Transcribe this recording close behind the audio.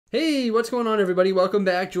Hey, what's going on, everybody? Welcome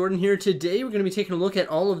back. Jordan here. Today, we're going to be taking a look at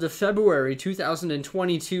all of the February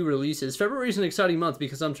 2022 releases. February is an exciting month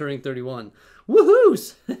because I'm turning 31.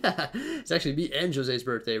 Woohoos! It's actually me and Jose's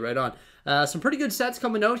birthday, right on. Some pretty good sets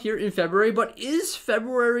coming out here in February, but is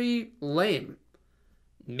February lame?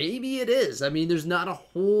 Maybe it is. I mean, there's not a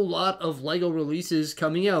whole lot of LEGO releases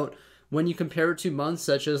coming out when you compare it to months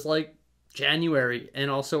such as like January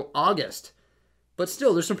and also August. But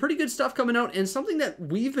still, there's some pretty good stuff coming out, and something that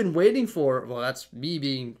we've been waiting for, well, that's me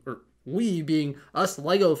being, or we being us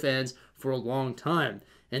LEGO fans for a long time,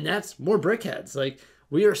 and that's more Brickheads. Like,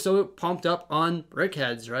 we are so pumped up on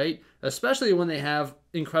Brickheads, right? Especially when they have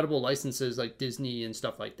incredible licenses like Disney and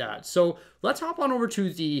stuff like that. So let's hop on over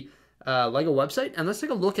to the LEGO website, and let's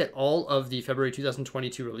take a look at all of the February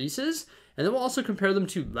 2022 releases, and then we'll also compare them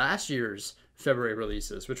to last year's February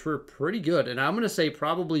releases, which were pretty good, and I'm going to say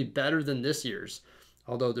probably better than this year's,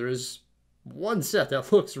 although there is one set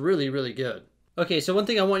that looks really, really good. Okay, so one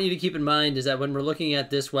thing I want you to keep in mind is that when we're looking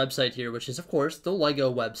at this website here, which is, of course, the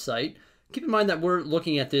LEGO website, keep in mind that we're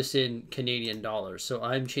looking at this in Canadian dollars, so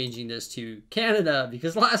I'm changing this to Canada,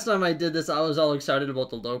 because last time I did this, I was all excited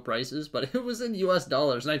about the low prices, but it was in US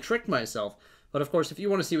dollars, and I tricked myself. But of course, if you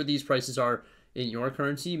want to see what these prices are in your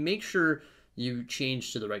currency, make sure you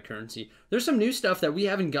change to the right currency. There's some new stuff that we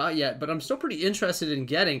haven't got yet, but I'm still pretty interested in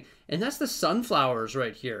getting, and that's the sunflowers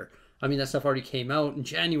right here. I mean, that stuff already came out in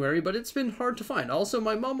January, but it's been hard to find. Also,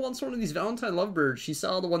 my mom wants one of these Valentine lovebirds. She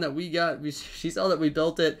saw the one that we got. She saw that we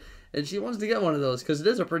built it, and she wants to get one of those because it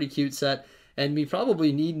is a pretty cute set. And we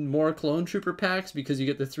probably need more Clone Trooper packs because you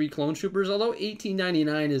get the 3 Clone Troopers, although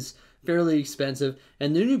 $18.99 is fairly expensive.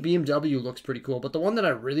 And the new BMW looks pretty cool, but the one that I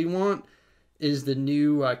really want is the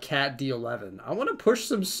new Cat D11. I want to push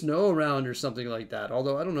some snow around or something like that.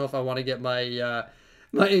 Although I don't know if I want to get my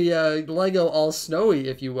Lego all snowy,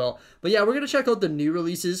 if you will. But yeah, we're going to check out the new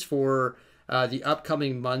releases for the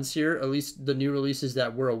upcoming months here. At least the new releases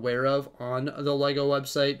that we're aware of on the Lego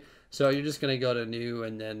website. So you're just going to go to new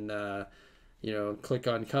and then you know, click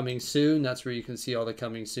on coming soon. That's where you can see all the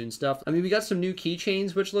coming soon stuff. I mean, we got some new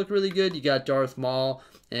keychains which look really good. You got Darth Maul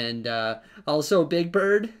and also Big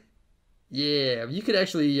Bird. Yeah, you could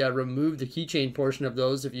actually remove the keychain portion of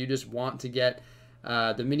those if you just want to get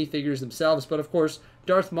the minifigures themselves. But of course,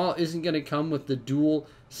 Darth Maul isn't going to come with the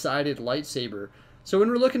dual-sided lightsaber. So when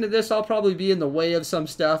we're looking at this, I'll probably be in the way of some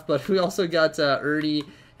stuff. But we also got Ernie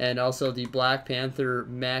and also the Black Panther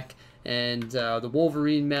mech and the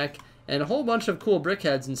Wolverine mech and a whole bunch of cool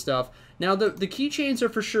Brickheads and stuff. Now, the keychains are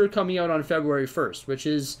for sure coming out on February 1st, which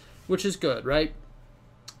is good, right?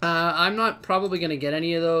 I'm not probably going to get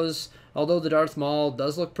any of those. Although the Darth Maul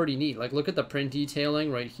does look pretty neat. Like, look at the print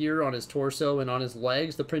detailing right here on his torso and on his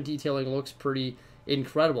legs. The print detailing looks pretty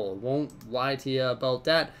incredible. Won't lie to you about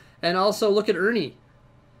that. And also, look at Ernie.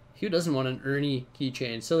 Who doesn't want an Ernie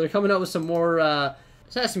keychain? So they're coming out with some more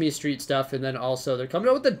Sesame Street stuff. And then also, they're coming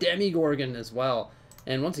out with the Demigorgon as well.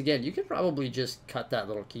 And once again, you could probably just cut that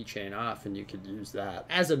little keychain off and you could use that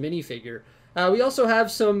as a minifigure. We also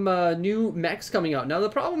have some new mechs coming out. Now, the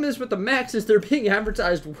problem is with the mechs is they're being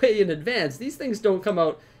advertised way in advance. These things don't come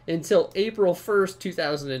out until April 1st,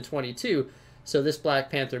 2022. So this Black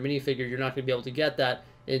Panther minifigure, you're not going to be able to get that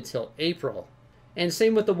until April. And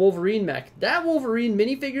same with the Wolverine mech. That Wolverine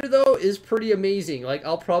minifigure, though, is pretty amazing. Like,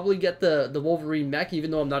 I'll probably get the Wolverine mech,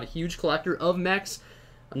 even though I'm not a huge collector of mechs.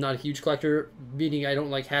 I'm not a huge collector, meaning I don't,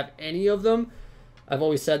 like, have any of them. I've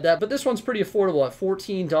always said that, but this one's pretty affordable. At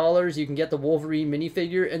 $14, you can get the Wolverine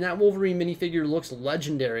minifigure, and that Wolverine minifigure looks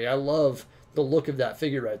legendary. I love the look of that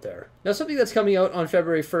figure right there. Now, something that's coming out on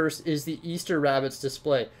February 1st is the Easter Rabbits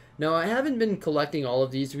display. Now, I haven't been collecting all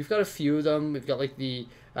of these. We've got a few of them. We've got, like, the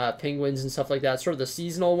penguins and stuff like that, sort of the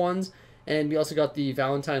seasonal ones, and we also got the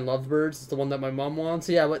Valentine Lovebirds. It's the one that my mom wants.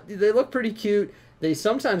 So, yeah, but they look pretty cute. They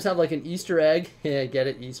sometimes have, like, an Easter egg. Yeah, get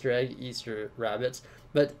it? Easter egg, Easter rabbits.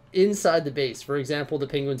 But inside the base, for example, the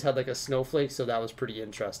penguins had like a snowflake, so that was pretty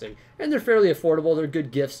interesting. And they're fairly affordable. They're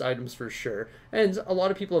good gifts items for sure. And a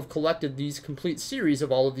lot of people have collected these complete series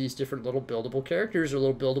of all of these different little buildable characters or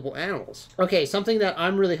little buildable animals. Okay, something that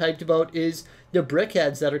I'm really hyped about is the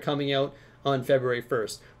Brickheads that are coming out on February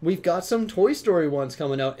 1st. We've got some Toy Story ones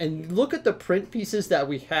coming out, and look at the print pieces that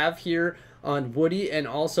we have here on Woody and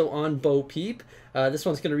also on Bo Peep. This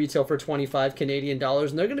one's going to retail for 25 Canadian dollars,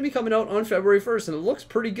 and they're going to be coming out on February 1st, and it looks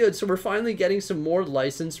pretty good, so we're finally getting some more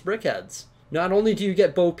licensed Brickheads. Not only do you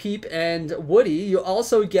get Bo Peep and Woody, you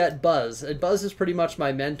also get Buzz, and Buzz is pretty much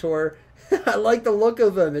my mentor. I like the look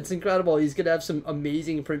of him. It's incredible. He's going to have some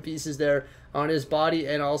amazing print pieces there on his body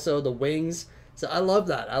and also the wings. So I love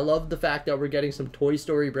that. I love the fact that we're getting some Toy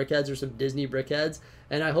Story brickheads or some Disney brickheads,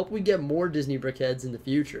 and I hope we get more Disney brickheads in the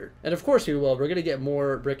future. And of course we will. We're going to get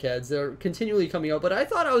more brickheads. They're continually coming out, but I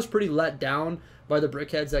thought I was pretty let down by the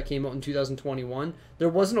brickheads that came out in 2021. There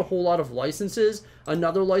wasn't a whole lot of licenses.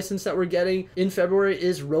 Another license that we're getting in February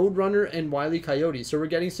is Roadrunner and Wile E. Coyote. So we're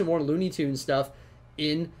getting some more Looney Tunes stuff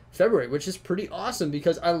in February, which is pretty awesome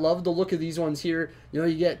because I love the look of these ones here. You know,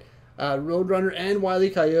 you get Roadrunner and Wile E.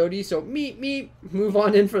 Coyote, so move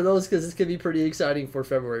on in for those because this could be pretty exciting for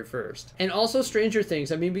February 1st. And also Stranger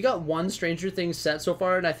Things. I mean, we got one Stranger Things set so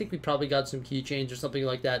far, and I think we probably got some keychains or something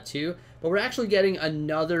like that too, but we're actually getting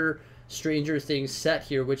another Stranger Things set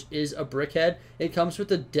here, which is a brickhead. It comes with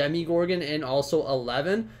the Demogorgon and also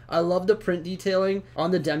 11. I love the print detailing on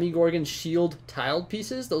the Demogorgon shield tiled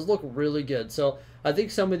pieces. Those look really good. So I think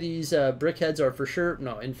some of these brickheads are for sure.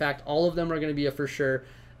 No, in fact, all of them are going to be a for sure.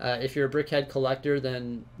 If you're a brickhead collector,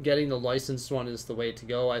 then getting the licensed one is the way to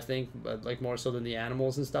go, I think, but like more so than the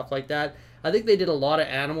animals and stuff like that. I think they did a lot of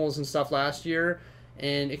animals and stuff last year,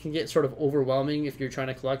 and it can get sort of overwhelming if you're trying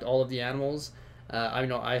to collect all of the animals. I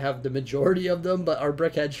know I have the majority of them, but our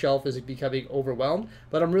brickhead shelf is becoming overwhelmed.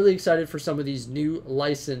 But I'm really excited for some of these new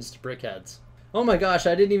licensed brickheads. Oh my gosh,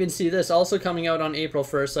 I didn't even see this. Also coming out on April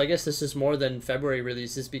 1st, so I guess this is more than February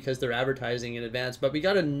releases because they're advertising in advance. But we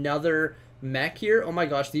got another mech here. Oh my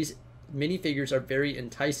gosh, these minifigures are very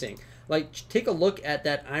enticing. Like, take a look at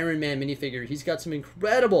that Iron Man minifigure. He's got some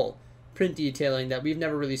incredible print detailing that we've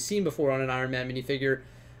never really seen before on an Iron Man minifigure.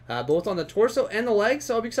 Both on the torso and the legs,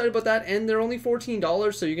 so I'll be excited about that. And they're only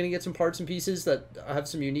 $14, so you're going to get some parts and pieces that have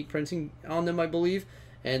some unique printing on them, I believe.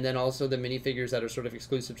 And then also the minifigures that are sort of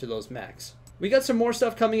exclusive to those mechs. We got some more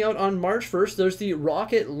stuff coming out on March 1st. There's the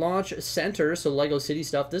Rocket Launch Center, so Lego City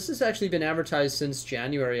stuff. This has actually been advertised since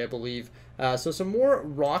January, I believe. So some more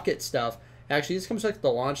rocket stuff. Actually, this comes with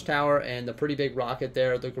the launch tower and the pretty big rocket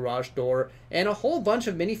there, the garage door, and a whole bunch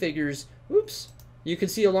of minifigures. Oops. You can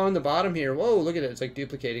see along the bottom here. Whoa, look at it. It's like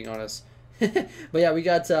duplicating on us. But yeah, we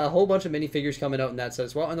got a whole bunch of minifigures coming out in that set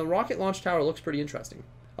as well. And the rocket launch tower looks pretty interesting.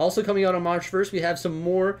 Also coming out on March 1st, we have some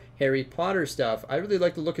more Harry Potter stuff. I really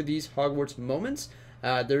like the look of these Hogwarts moments.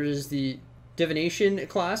 There is the divination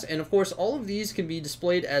class. And of course, all of these can be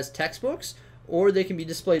displayed as textbooks, or they can be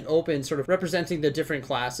displayed open, sort of representing the different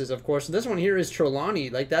classes, of course. And this one here is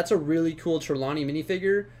Trelawney. Like, that's a really cool Trelawney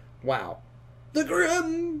minifigure. Wow. The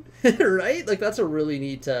Grim, right? Like, that's a really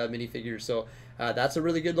neat minifigure. So that's a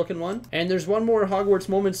really good looking one. And there's one more Hogwarts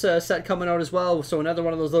Moments set coming out as well. So another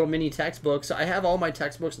one of those little mini textbooks. I have all my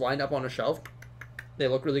textbooks lined up on a shelf. They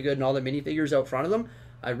look really good, and all the minifigures out front of them.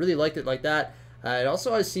 I really liked it like that. And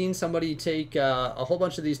also, I've seen somebody take a whole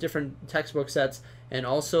bunch of these different textbook sets, and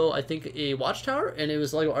also I think a watchtower, and it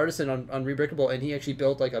was Lego Artisan on Rebrickable, and he actually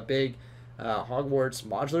built like a big Hogwarts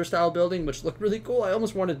modular style building, which looked really cool. I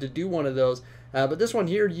almost wanted to do one of those. But this one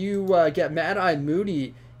here, you get Mad-Eye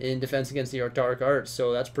Moody in Defense Against the Dark Arts,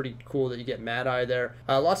 so that's pretty cool that you get Mad-Eye there.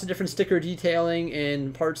 Lots of different sticker detailing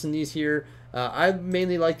and parts in these here. I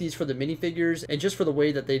mainly like these for the minifigures and just for the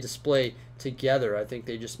way that they display together. I think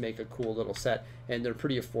they just make a cool little set, and they're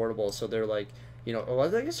pretty affordable, so they're like, you know,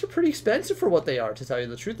 well, I guess they're pretty expensive for what they are, to tell you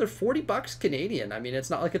the truth. They're 40 bucks Canadian. I mean, it's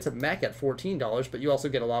not like it's a mech at $14, but you also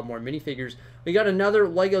get a lot more minifigures. We got another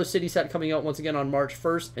Lego City set coming out once again on March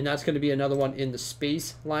 1st, and that's going to be another one in the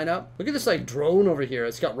space lineup. Look at this like drone over here.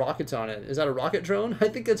 It's got rockets on it. Is that a rocket drone? I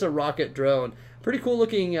think it's a rocket drone. Pretty cool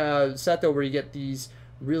looking set though, where you get these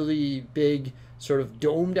really big sort of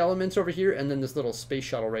domed elements over here, and then this little space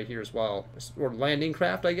shuttle right here as well, or landing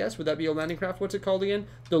craft, I guess. Would that be a landing craft? What's it called again?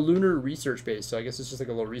 The Lunar Research Base. So I guess it's just like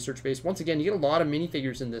a little research base. Once again, you get a lot of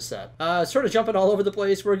minifigures in this set. Sort of jumping all over the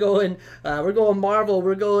place. We're going Marvel,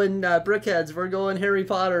 we're going Brickheads, we're going Harry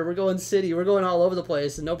Potter, we're going City, we're going all over the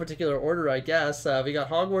place in no particular order, I guess. We got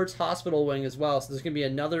Hogwarts Hospital Wing as well, so there's gonna be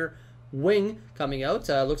another wing coming out.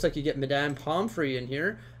 Looks like you get Madame Pomfrey in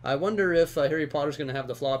here. I wonder if Harry Potter's gonna have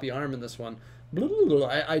the floppy arm in this one.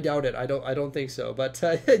 I doubt it. I don't think so. But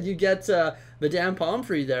you get Madame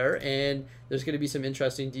Pomfrey there, and there's going to be some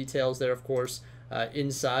interesting details there, of course,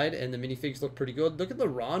 inside. And the minifigs look pretty good. Look at the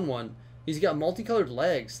Ron one. He's got multicolored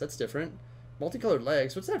legs. That's different. Multicolored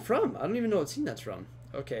legs. What's that from? I don't even know what scene that's from.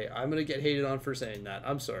 Okay, I'm going to get hated on for saying that.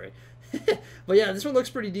 I'm sorry. But yeah, this one looks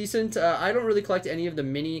pretty decent. I don't really collect any of the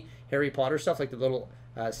mini Harry Potter stuff, like the little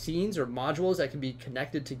scenes or modules that can be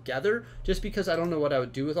connected together, just because I don't know what I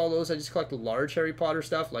would do with all those. I just collect the large Harry Potter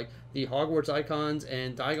stuff, like the Hogwarts icons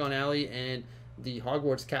and Diagon Alley and the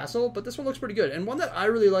Hogwarts Castle. But this one looks pretty good, and one that I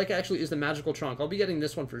really like actually is the Magical Trunk. I'll be getting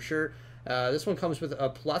this one for sure. This one comes with a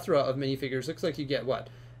plethora of minifigures. Looks like you get what,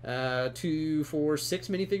 2, 4, 6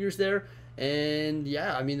 minifigures there. And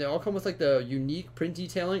yeah, I mean, they all come with like the unique print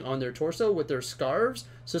detailing on their torso with their scarves.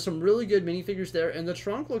 So some really good minifigures there. And the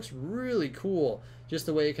trunk looks really cool. Just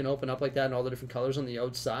the way it can open up like that and all the different colors on the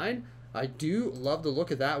outside. I do love the look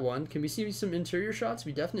of that one. Can we see some interior shots?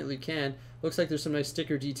 We definitely can. Looks like there's some nice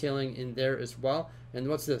sticker detailing in there as well. And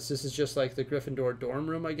what's this? This is just like the Gryffindor dorm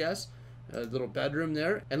room, I guess. A little bedroom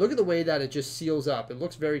there. And look at the way that it just seals up. It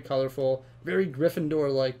looks very colorful, very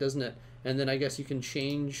Gryffindor-like, doesn't it? And then I guess you can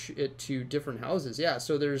change it to different houses. Yeah,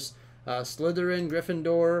 so there's Slytherin,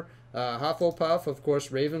 Gryffindor, Hufflepuff, of course,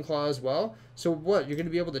 Ravenclaw as well. So what? You're going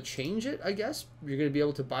to be able to change it, I guess? You're going to be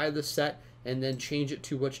able to buy the set and then change it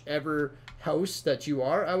to whichever house that you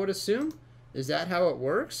are, I would assume. Is that how it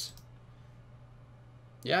works?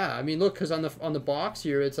 Yeah, I mean, look, because on the box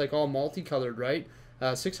here, it's like all multicolored, right?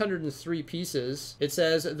 603 pieces. It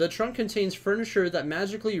says, the trunk contains furniture that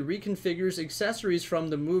magically reconfigures accessories from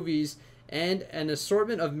the movies and an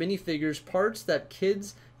assortment of minifigures, parts that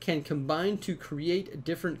kids can combine to create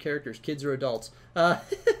different characters. Kids or adults.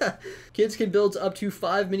 Kids can build up to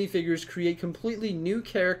 5 minifigures, create completely new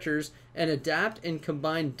characters, and adapt and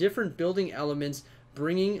combine different building elements,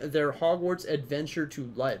 bringing their Hogwarts adventure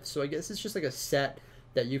to life. So I guess it's just like a set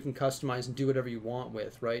that you can customize and do whatever you want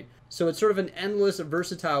with, right? So it's sort of an endless,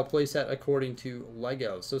 versatile playset according to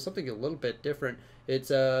Lego. So something a little bit different.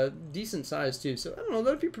 It's a decent size too. So I don't know,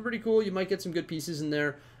 that'd be pretty cool. You might get some good pieces in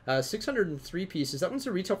there. 603 pieces. That one's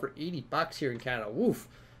a retail for $80 here in Canada. Woof.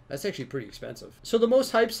 That's actually pretty expensive. So the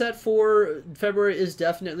most hype set for February is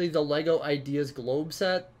definitely the Lego Ideas Globe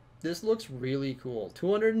set. This looks really cool.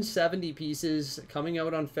 270 pieces coming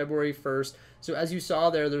out on February 1st. So as you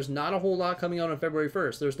saw there, there's not a whole lot coming out on February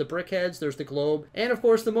 1st. There's the Brickheads, there's the Globe, and of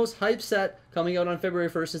course the most hype set coming out on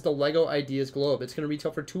February 1st is the Lego Ideas Globe. It's going to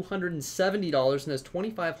retail for $270 and has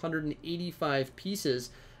 2,585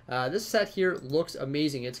 pieces. This set here looks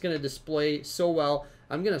amazing. It's going to display so well.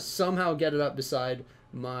 I'm going to somehow get it up beside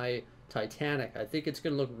my Titanic. I think it's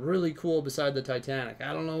going to look really cool beside the Titanic.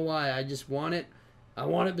 I don't know why. I just want it. I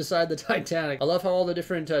want it beside the Titanic. I love how all the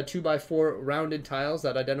different 2x4 rounded tiles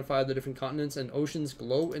that identify the different continents and oceans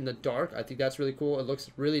glow in the dark. I think that's really cool. It looks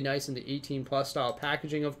really nice in the 18+ style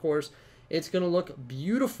packaging, of course. It's going to look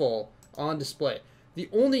beautiful on display. The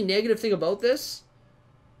only negative thing about this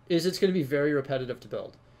is it's going to be very repetitive to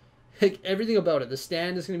build. Like, everything about it. The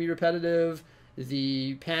stand is going to be repetitive.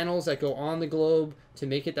 The panels that go on the globe to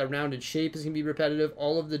make it that rounded shape is going to be repetitive.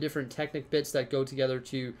 All of the different Technic bits that go together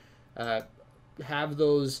to have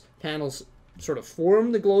those panels sort of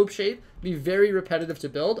form the globe shape be very repetitive to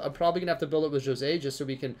build. I'm probably gonna have to build it with Jose just so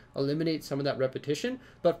we can eliminate some of that repetition,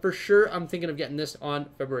 but for sure I'm thinking of getting this on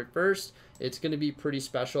February 1st. It's gonna be pretty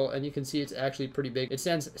special, and you can see it's actually pretty big. It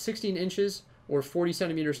stands 16 inches or 40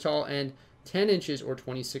 centimeters tall and 10 inches or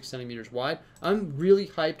 26 centimeters wide. I'm really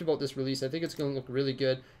hyped about this release. I think it's gonna look really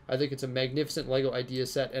good. I think it's a magnificent Lego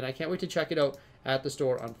Ideas set, and I can't wait to check it out at the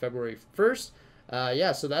store on February 1st.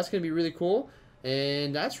 Yeah, so that's gonna be really cool.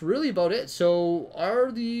 And that's really about it. So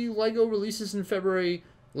are the Lego releases in February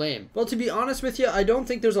lame? Well, to be honest with you, I don't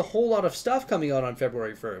think there's a whole lot of stuff coming out on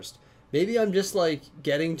February 1st. Maybe I'm just like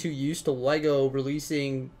getting too used to Lego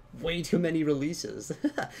releasing way too many releases.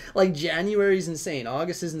 Like January's insane,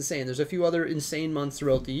 August is insane. There's a few other insane months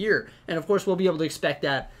throughout the year. And of course we'll be able to expect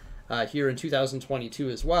that here in 2022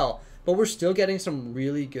 as well. But we're still getting some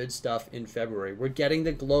really good stuff in February. We're getting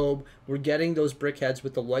the Globe, we're getting those Brickheads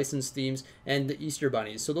with the licensed themes, and the Easter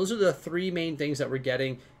Bunnies. So those are the 3 main things that we're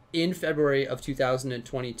getting in February of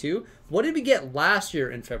 2022. What did we get last year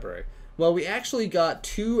in February? Well, we actually got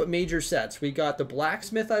 2 major sets. We got the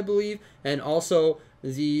Blacksmith, I believe, and also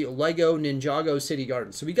the Lego Ninjago City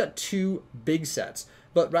Garden. So we got 2 big sets.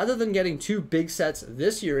 But rather than getting 2 big sets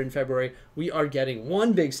this year in February, we are getting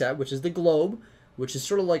 1 big set, which is the Globe, which is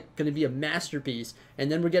sort of like going to be a masterpiece,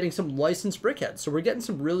 and then we're getting some licensed Brickheads. So we're getting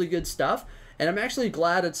some really good stuff, and I'm actually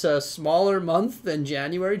glad it's a smaller month than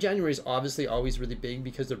January. January is obviously always really big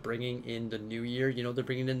because they're bringing in the new year. You know, they're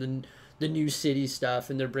bringing in the new city stuff,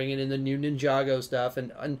 and they're bringing in the new Ninjago stuff,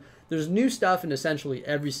 and there's new stuff in essentially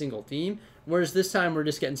every single theme, whereas this time we're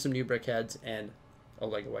just getting some new Brickheads and a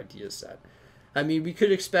Lego Ideas set. I mean, we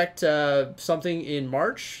could expect something in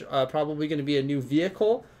March, probably going to be a new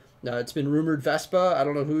vehicle. It's been rumored Vespa. I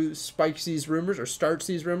don't know who spikes these rumors or starts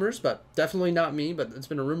these rumors, but definitely not me. But it's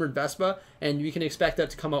been a rumored Vespa, and we can expect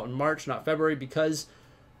that to come out in March, not February, because,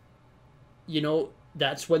 you know,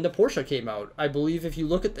 that's when the Porsche came out. I believe if you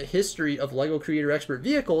look at the history of Lego Creator Expert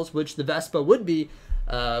vehicles, which the Vespa would be,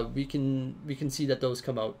 we can see that those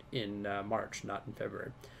come out in March, not in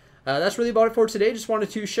February. That's really about it for today. Just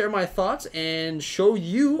wanted to share my thoughts and show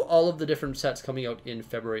you all of the different sets coming out in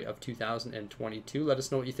February of 2022. Let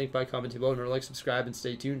us know what you think by commenting below. Remember to like, subscribe, and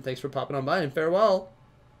stay tuned. Thanks for popping on by, and farewell.